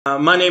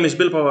My name is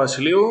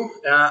Papavasileiou.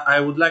 I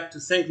would like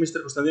to thank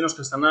Mr. Konstantinos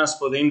Kastanas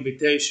for the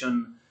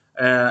invitation.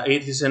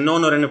 It is an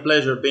honor and a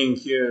pleasure being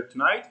here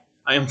tonight.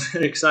 I am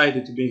very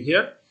excited to be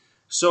here.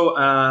 So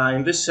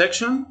in this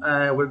section,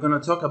 we're going to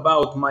talk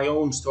about my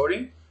own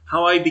story,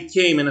 how I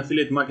became an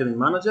affiliate marketing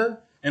manager,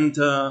 and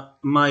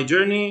my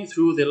journey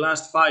through the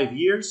last 5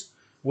 years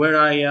where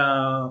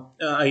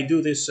I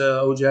do this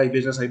OGI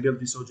business, I built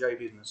this OGI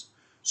business.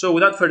 So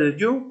without further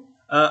ado,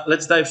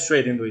 let's dive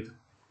straight into it.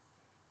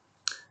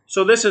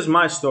 So this is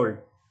my story.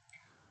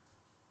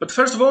 But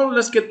first of all,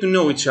 let's get to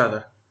know each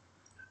other.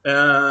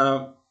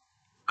 I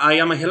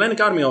am a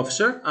Hellenic Army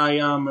officer. I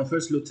am a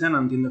first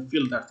lieutenant in the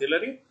field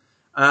artillery.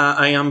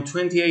 I am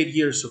 28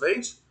 years of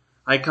age.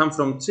 I come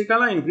from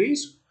Tsikala in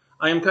Greece.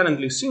 I am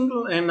currently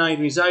single and I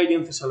reside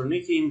in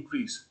Thessaloniki in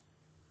Greece.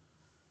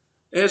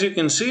 As you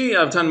can see,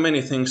 I've done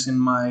many things in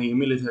my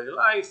military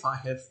life. I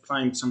have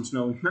climbed some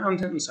snowy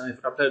mountains.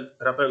 I've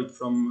rappelled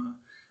from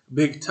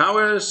big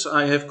towers.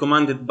 I have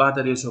commanded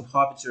batteries of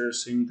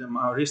howitzers in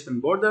our eastern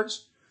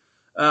borders.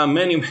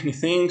 Many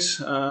things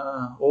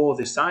all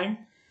this time.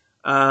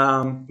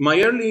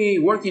 My early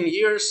working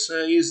years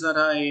is that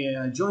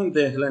I joined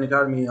the Hellenic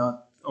Army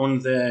on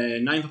the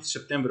 9th of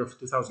September of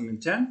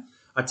 2010,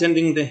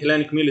 attending the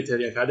Hellenic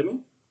Military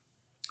Academy.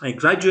 I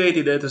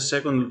graduated as a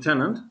second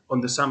lieutenant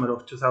on the summer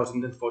of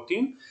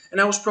 2014,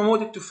 and I was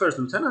promoted to first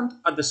lieutenant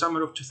at the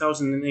summer of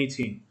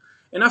 2018.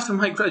 And after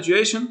my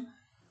graduation,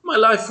 my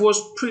life was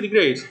pretty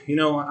great. You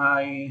know,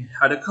 I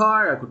had a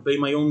car, I could pay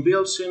my own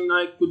bills, and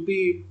I could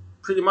be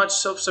pretty much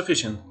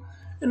self-sufficient.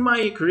 And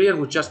my career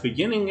was just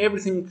beginning,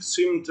 everything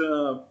seemed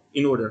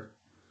in order.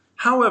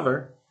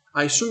 However,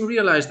 I soon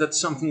realized that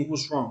something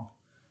was wrong.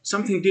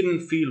 Something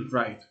didn't feel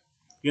right.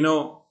 You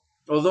know,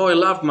 although I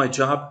loved my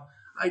job,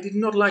 I did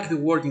not like the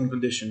working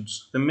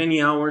conditions, the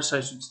many hours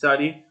I should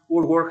study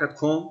or work at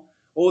home,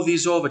 all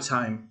this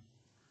overtime.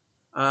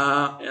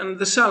 And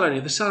the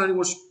salary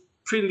was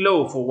pretty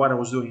low for what I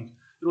was doing.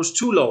 It was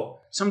too low,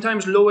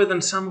 sometimes lower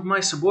than some of my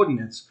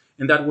subordinates,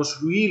 and that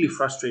was really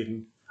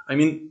frustrating. I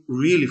mean,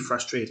 really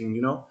frustrating,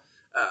 you know.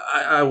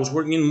 I was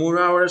working in more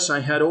hours,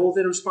 I had all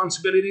the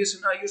responsibilities,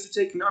 and I used to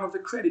take none of the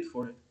credit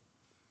for it.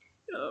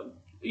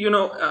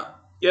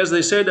 As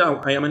they said,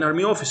 I am an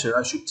army officer,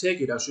 I should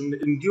take it, I should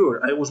endure.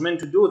 I was meant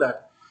to do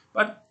that,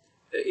 but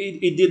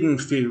it didn't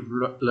feel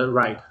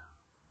right.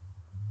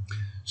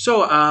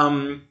 So,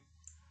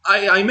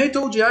 I met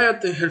OGI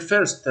at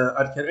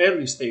her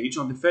early stage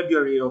on the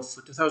February of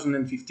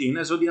 2015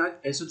 as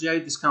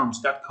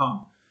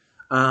OGIdiscounts.com.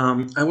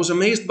 I was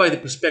amazed by the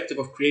perspective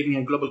of creating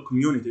a global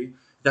community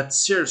that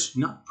serves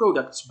not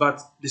products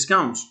but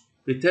discounts,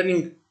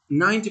 returning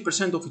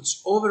 90% of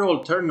its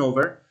overall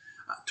turnover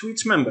to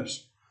its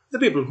members, the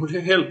people who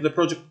helped the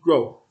project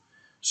grow.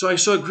 So I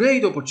saw a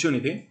great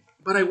opportunity,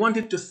 but I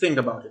wanted to think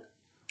about it.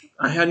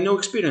 I had no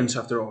experience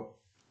after all.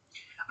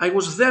 I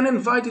was then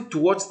invited to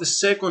watch the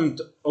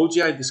second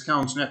OGI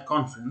Discounts Net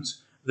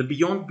conference, the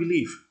Beyond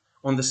Belief,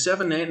 on the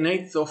 7th and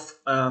 8th of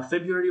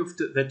February of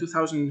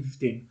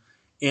 2015.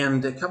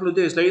 And a couple of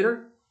days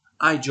later,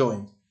 I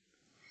joined.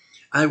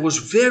 I was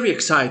very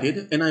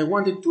excited and I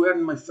wanted to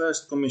earn my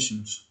first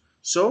commissions.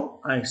 So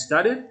I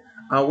studied,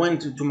 I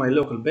went to my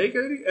local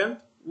bakery and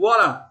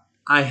voila,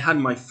 I had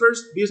my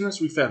first business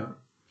referral.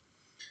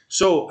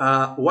 So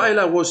while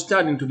I was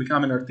studying to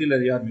become an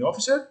artillery army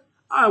officer,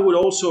 I would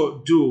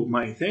also do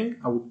my thing.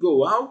 I would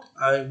go out,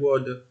 I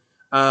would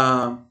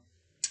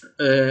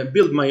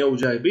build my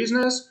OGI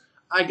business,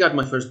 I got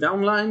my first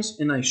downlines,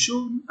 and I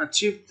soon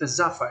achieved the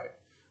Sapphire,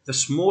 the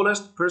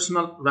smallest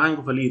personal rank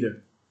of a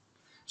leader.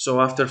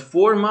 So after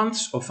 4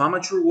 months of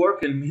amateur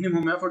work and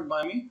minimum effort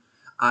by me,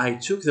 I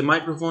took the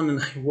microphone and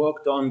I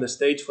walked on the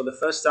stage for the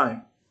first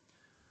time.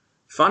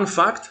 Fun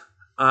fact,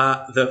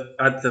 at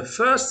the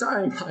first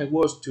time I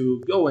was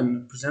to go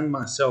and present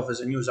myself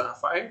as a new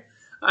Sapphire,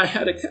 I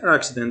had a car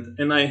accident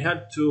and I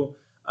had to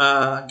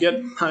go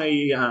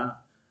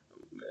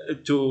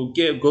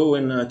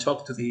and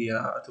talk to the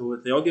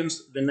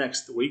audience the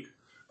next week.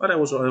 But I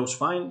was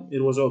fine.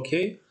 It was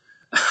okay.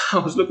 I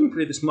was looking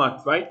pretty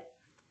smart, right?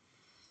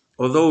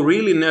 Although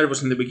really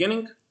nervous in the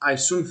beginning, I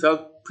soon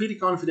felt pretty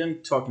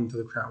confident talking to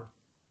the crowd.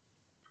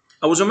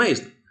 I was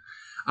amazed.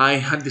 I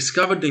had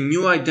discovered a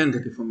new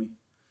identity for me,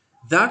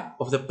 that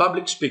of the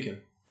public speaker.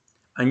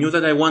 I knew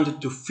that I wanted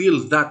to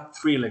feel that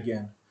thrill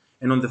again.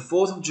 And on the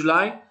 4th of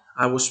July,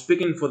 I was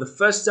speaking for the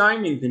first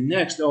time in the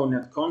next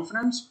ONET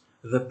conference,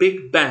 the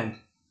Big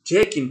Bang,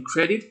 taking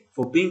credit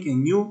for being a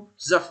new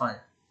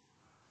Sapphire.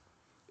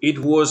 It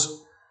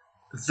was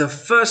the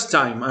first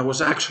time I was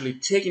actually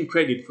taking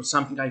credit for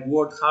something I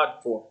worked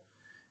hard for.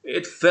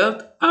 It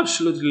felt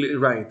absolutely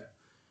right.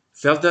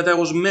 Felt that I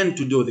was meant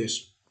to do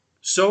this.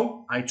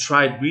 So I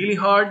tried really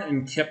hard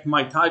and kept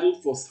my title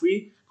for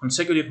 3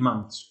 consecutive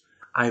months.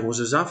 I was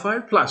a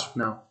Sapphire Plus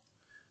now.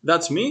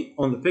 That's me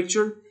on the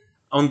picture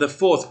on the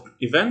 4th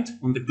event,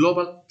 on the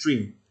Global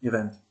Dream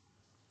event.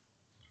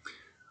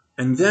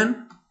 And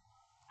then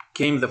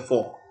came the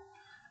fall.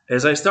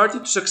 As I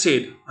started to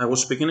succeed, I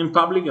was speaking in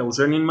public, I was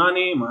earning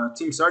money, my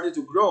team started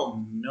to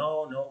grow.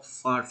 No,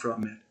 far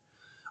from it.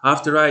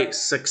 After I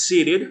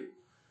succeeded,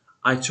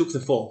 I took the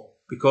fall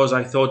because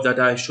I thought that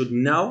I should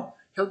now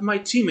help my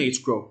teammates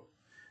grow,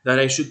 that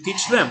I should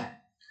teach them.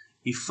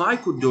 If I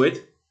could do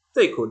it,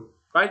 they could,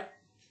 right?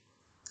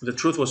 The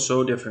truth was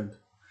so different.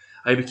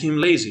 I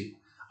became lazy.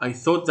 I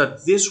thought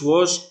that this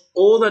was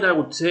all that I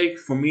would take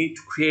for me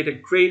to create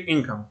a great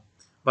income.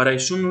 But I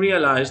soon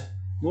realized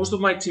most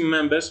of my team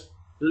members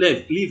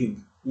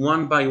leaving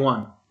one by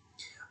one.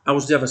 I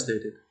was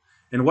devastated.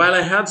 And while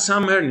I had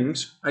some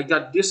earnings, I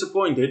got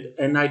disappointed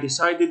and I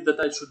decided that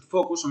I should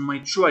focus on my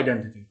true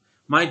identity,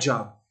 my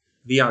job,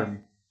 the army.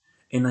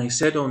 And I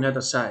set on it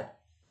aside.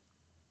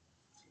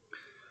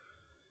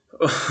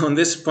 On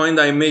this point,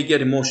 I may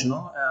get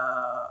emotional.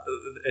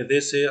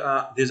 These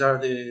are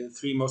the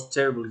 3 most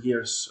terrible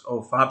years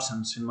of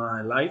absence in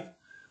my life.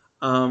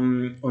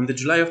 On the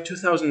July of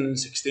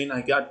 2016,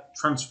 I got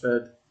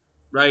transferred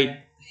right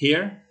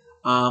here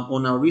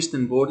on our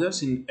eastern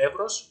borders in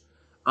Evros.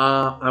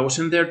 I was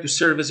in there to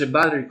serve as a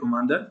battery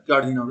commander,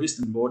 guarding our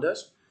eastern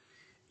borders.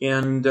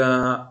 And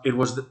it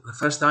was the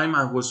first time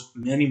I was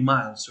many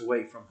miles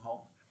away from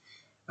home.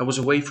 I was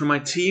away from my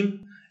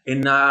team,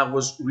 and I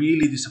was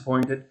really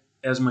disappointed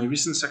as my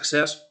recent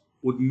success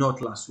would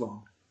not last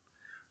long.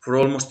 For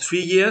almost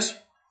 3 years,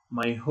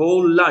 my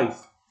whole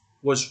life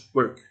was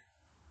work,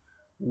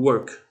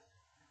 work,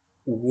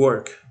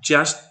 work,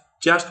 just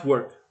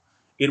work.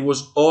 It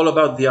was all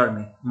about the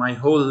army. My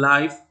whole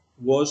life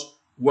was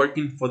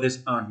working for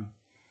this army.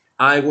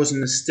 I was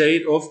in a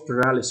state of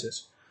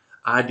paralysis.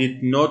 I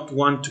did not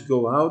want to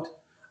go out.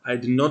 I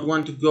did not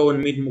want to go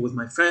and meet with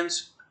my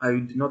friends. I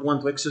did not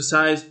want to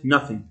exercise,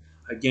 nothing.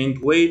 I gained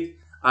weight.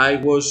 I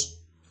was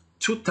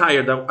too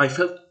tired. I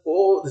felt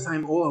all the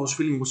time, all I was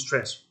feeling was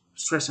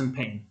stress and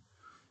pain,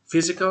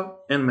 physical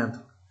and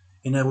mental.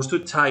 And I was too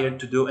tired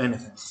to do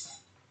anything.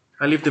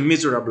 I lived a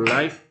miserable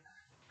life.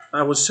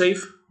 I was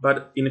safe,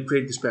 but in a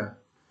great despair.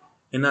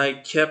 And I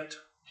kept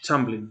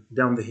tumbling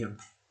down the hill.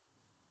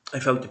 I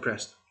felt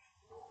depressed.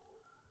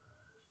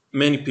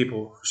 Many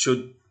people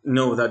should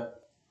know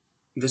that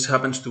this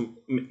happens to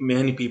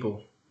many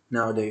people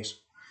nowadays.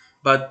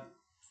 But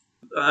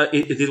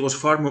it was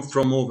far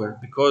from over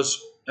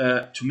because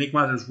to make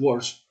matters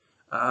worse,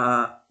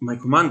 my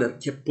commander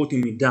kept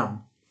putting me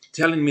down,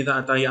 telling me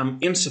that I am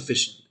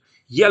insufficient,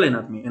 yelling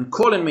at me and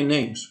calling me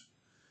names.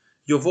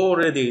 You've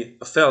already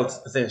felt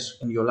this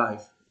in your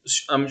life.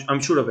 I'm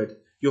sure of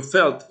it. You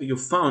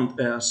found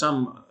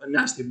some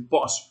nasty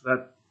boss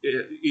that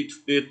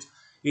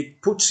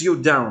it puts you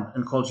down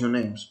and calls you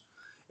names.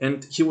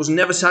 And he was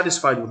never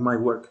satisfied with my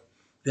work.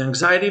 The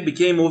anxiety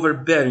became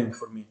overbearing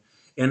for me.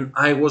 And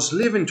I was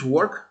living to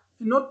work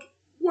and not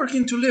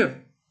working to live.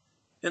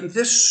 And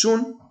this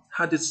soon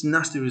had its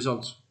nasty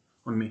results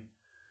on me.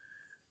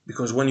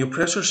 Because when you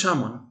pressure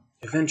someone,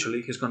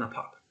 eventually he's gonna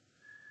pop.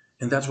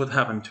 And that's what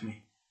happened to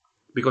me.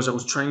 Because I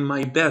was trying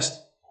my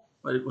best,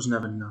 but it was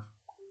never enough.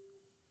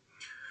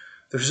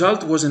 The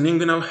result was an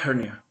inguinal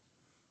hernia.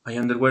 I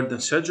underwent the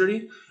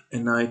surgery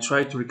and I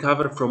tried to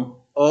recover from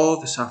all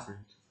the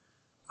suffering.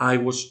 I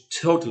was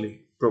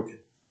totally broken.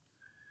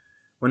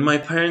 When my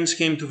parents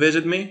came to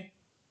visit me,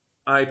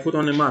 I put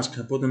on a mask,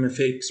 I put on a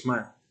fake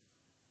smile,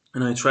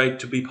 and I tried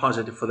to be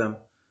positive for them.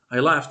 I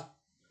laughed,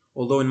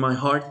 although in my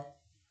heart,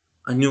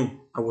 I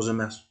knew I was a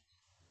mess.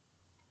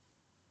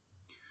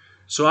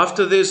 So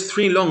after these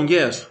 3 long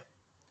years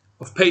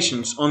of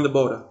patience on the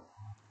border,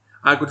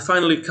 I could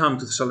finally come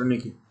to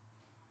Thessaloniki,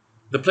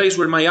 the place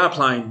where my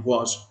upline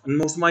was and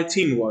most of my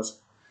team was,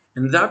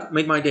 and that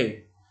made my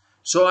day.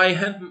 So I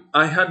had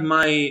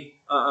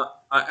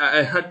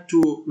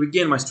to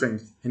regain my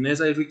strength, and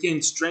as I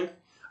regained strength,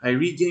 I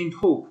regained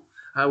hope.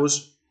 I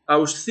was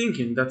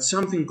thinking that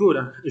something good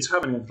is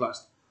happening at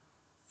last.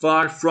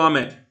 Far from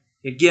it.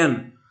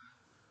 Again,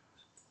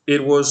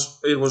 it was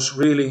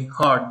really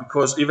hard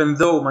because even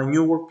though my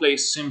new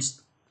workplace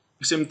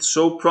seemed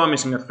so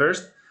promising at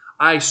first,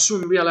 I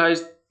soon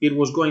realized it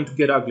was going to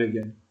get ugly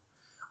again.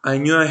 I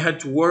knew I had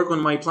to work on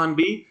my plan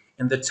B,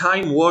 and the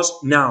time was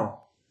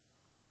now.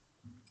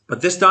 But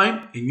this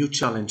time, a new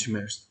challenge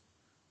emerged.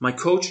 My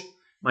coach,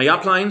 my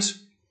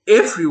uplines,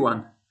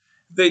 everyone,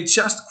 they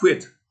just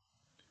quit.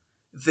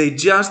 They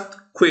just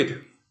quit,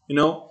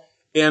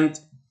 and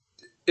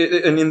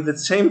in the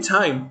same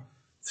time,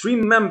 3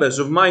 members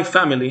of my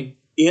family,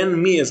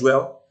 and me as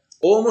well,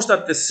 almost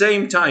at the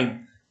same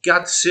time,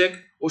 got sick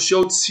or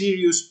showed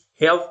serious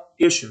health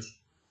issues.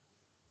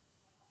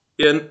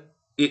 And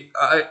it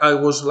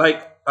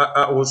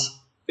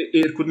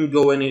couldn't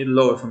go any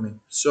lower for me.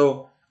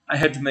 So I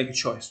had to make a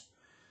choice.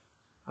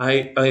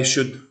 I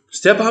should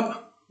step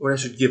up or I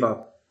should give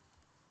up.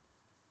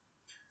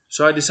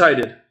 So I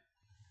decided,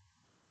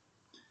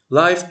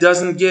 life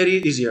doesn't get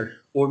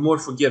easier or more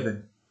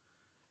forgiving.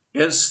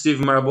 As Steve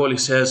Maraboli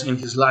says in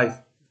his Life,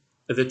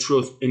 The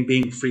Truth in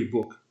Being Free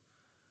book.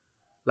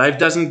 Life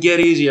doesn't get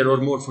easier or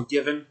more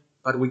forgiving,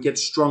 but we get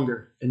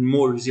stronger and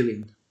more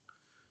resilient.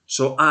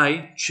 So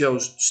I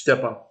chose to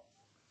step up.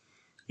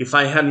 If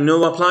I had no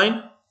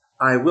upline,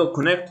 I will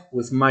connect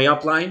with my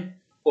upline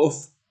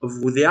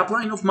with the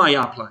upline of my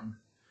upline.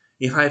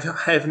 If I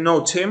have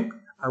no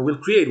team, I will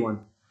create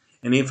one.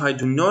 And if I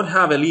do not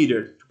have a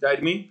leader to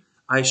guide me,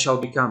 I shall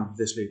become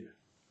this leader.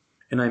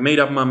 And I made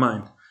up my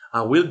mind.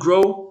 I will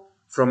grow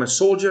from a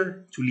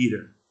soldier to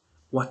leader,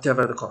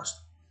 whatever the cost.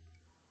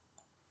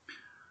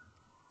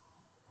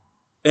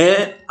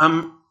 And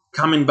I'm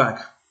coming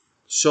back.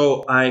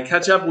 So I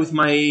catch up with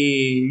my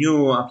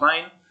new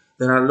upline.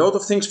 There are a lot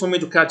of things for me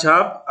to catch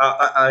up.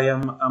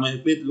 I'm a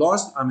bit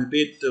lost. I'm a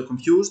bit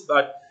confused,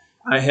 but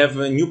I have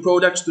new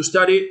products to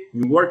study,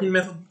 new working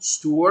methods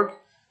to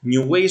work,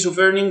 new ways of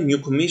earning, new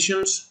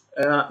commissions,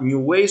 new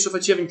ways of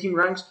achieving team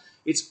ranks.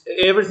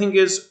 Everything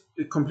is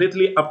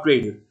completely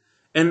upgraded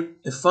and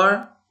a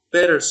far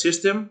better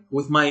system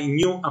with my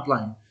new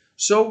upline.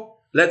 So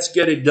let's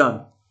get it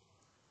done.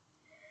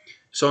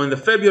 So in the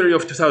February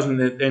of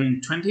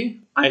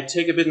 2020, I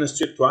take a business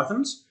trip to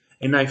Athens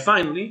and I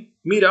finally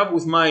meet up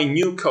with my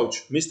new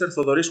coach, Mr.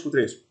 Thodoris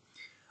Koutris.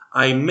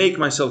 I make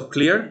myself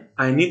clear,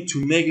 I need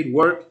to make it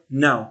work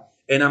now.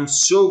 And I'm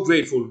so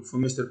grateful for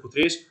Mr.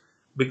 Koutris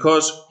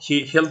because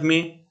he helped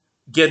me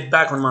get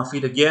back on my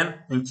feet again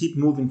and keep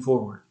moving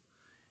forward.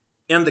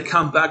 And the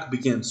comeback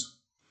begins.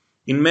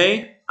 In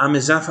May, I'm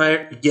a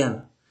Sapphire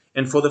again.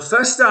 And for the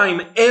first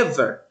time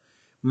ever,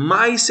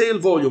 my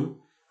sales volume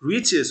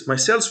reaches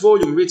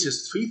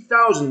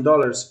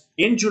 $3,000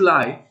 in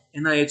July,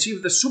 and I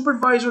achieved the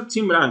supervisor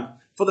team rank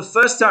for the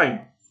first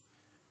time.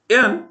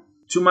 And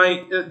to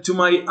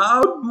my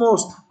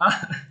utmost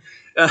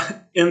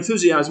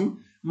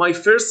enthusiasm, my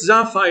first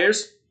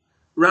Sapphires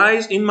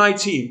rise in my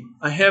team.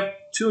 I have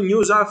 2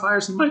 new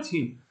Sapphires in my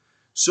team.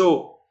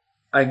 So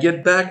I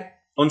get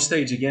back on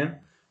stage again,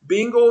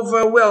 being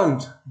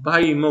overwhelmed by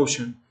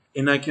emotion,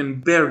 and I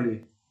can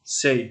barely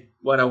say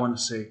what I want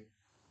to say.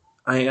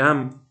 I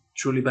am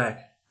truly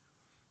back.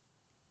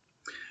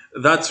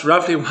 That's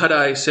roughly what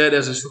I said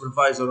as a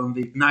supervisor on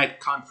the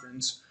Ignite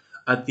conference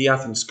at the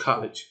Athens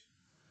College.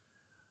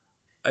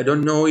 I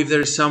don't know if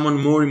there is someone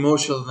more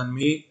emotional than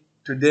me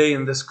today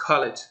in this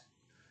college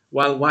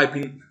while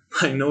wiping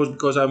my nose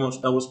because I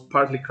was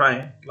partly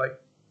crying.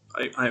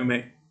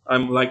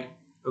 I'm like,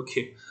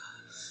 okay,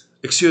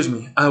 excuse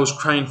me, I was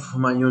crying for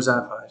my new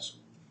Sapphires.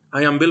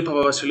 I am Bill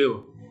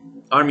Papavasileiou,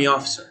 Army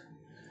officer.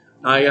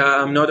 I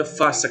am not a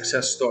fast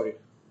success story.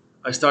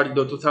 I started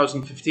in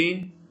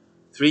 2015.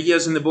 3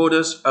 years in the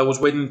borders, I was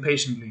waiting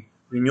patiently,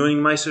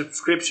 renewing my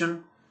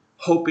subscription,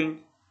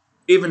 hoping,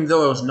 even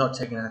though I was not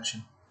taking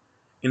action.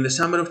 In the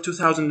summer of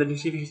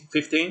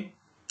 2015,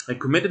 I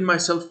committed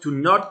myself to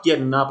not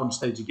getting up on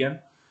stage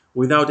again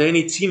without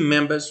any team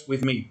members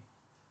with me.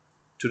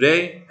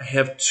 Today, I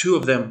have 2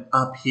 of them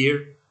up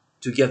here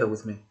together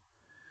with me.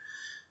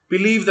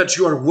 Believe that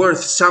you are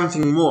worth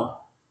something more.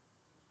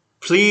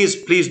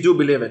 Please do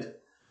believe it.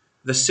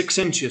 The 6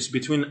 inches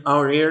between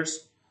our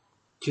ears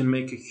can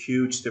make a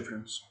huge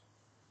difference.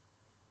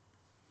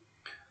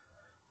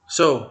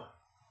 So,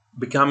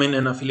 becoming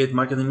an affiliate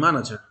marketing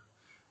manager.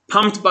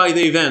 Pumped by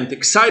the event,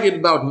 excited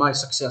about my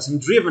success,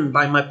 and driven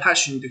by my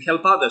passion to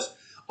help others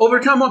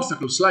overcome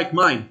obstacles like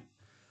mine.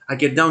 I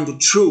get down to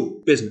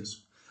true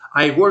business.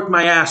 I work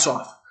my ass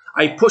off.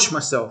 I push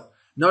myself.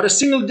 Not a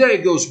single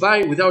day goes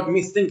by without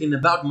me thinking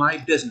about my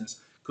business,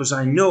 because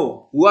I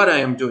know what I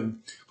am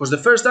doing. Because the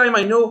first time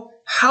I know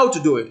how to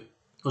do it,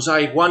 because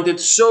I want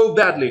it so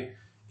badly,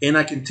 and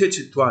I can teach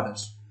it to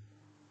others.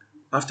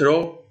 After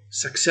all,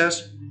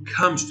 success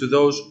comes to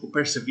those who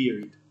persevere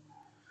it.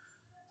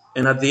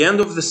 And at the end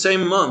of the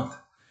same month,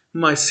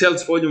 my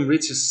sales volume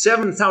reaches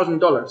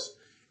 $7,000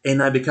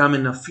 and I become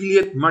an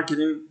affiliate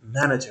marketing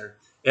manager,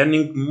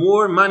 earning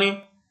more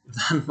money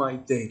than my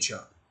day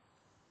job.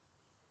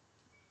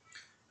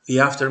 The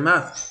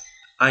aftermath.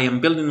 I am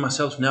building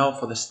myself now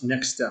for the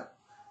next step,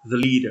 the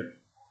leader.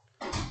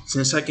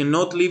 Since I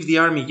cannot leave the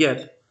army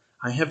yet,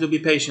 I have to be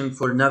patient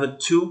for another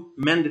 2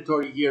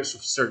 mandatory years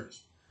of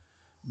service.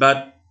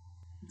 But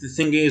the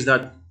thing is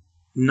that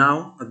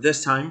now, at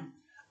this time,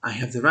 I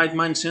have the right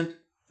mindset,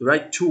 the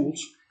right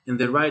tools, and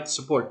the right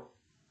support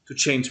to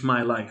change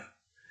my life.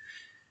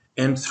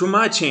 And through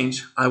my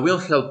change, I will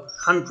help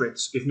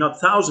hundreds, if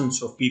not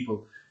thousands of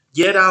people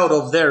get out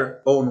of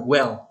their own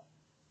well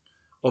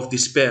of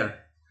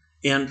despair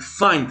and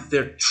find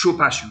their true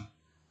passion,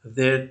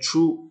 their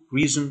true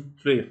reason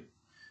to live.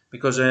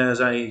 Because as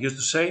I used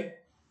to say,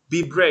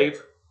 be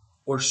brave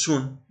or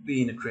soon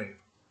be in a grave.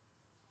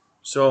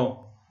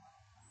 So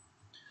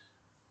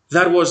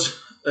that was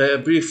a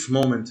brief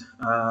moment.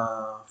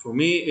 For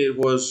me, it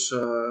was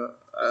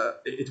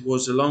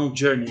a long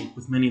journey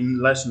with many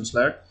lessons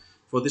learned.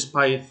 For this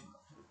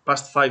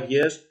past 5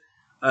 years,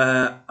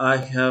 I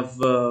have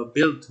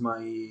built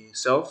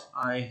myself.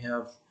 I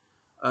have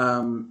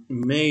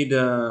made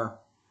a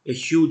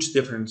huge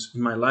difference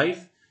in my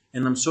life,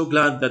 and I'm so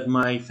glad that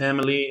my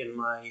family and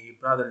my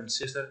brother and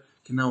sister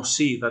can now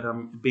see that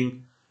I'm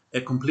being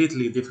a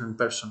completely different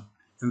person,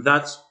 and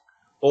that's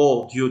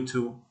all due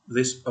to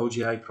this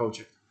OGI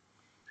project.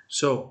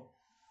 So,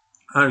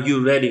 are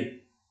you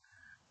ready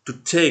to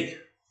take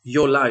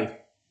your life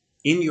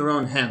in your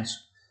own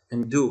hands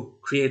and do,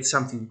 create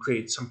something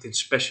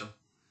special,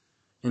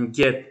 and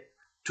get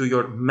to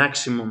your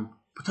maximum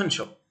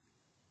potential.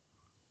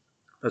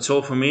 That's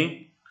all for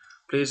me.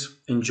 Please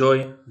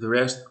enjoy the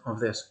rest of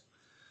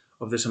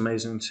this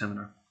amazing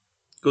seminar.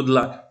 Good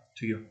luck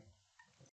to you.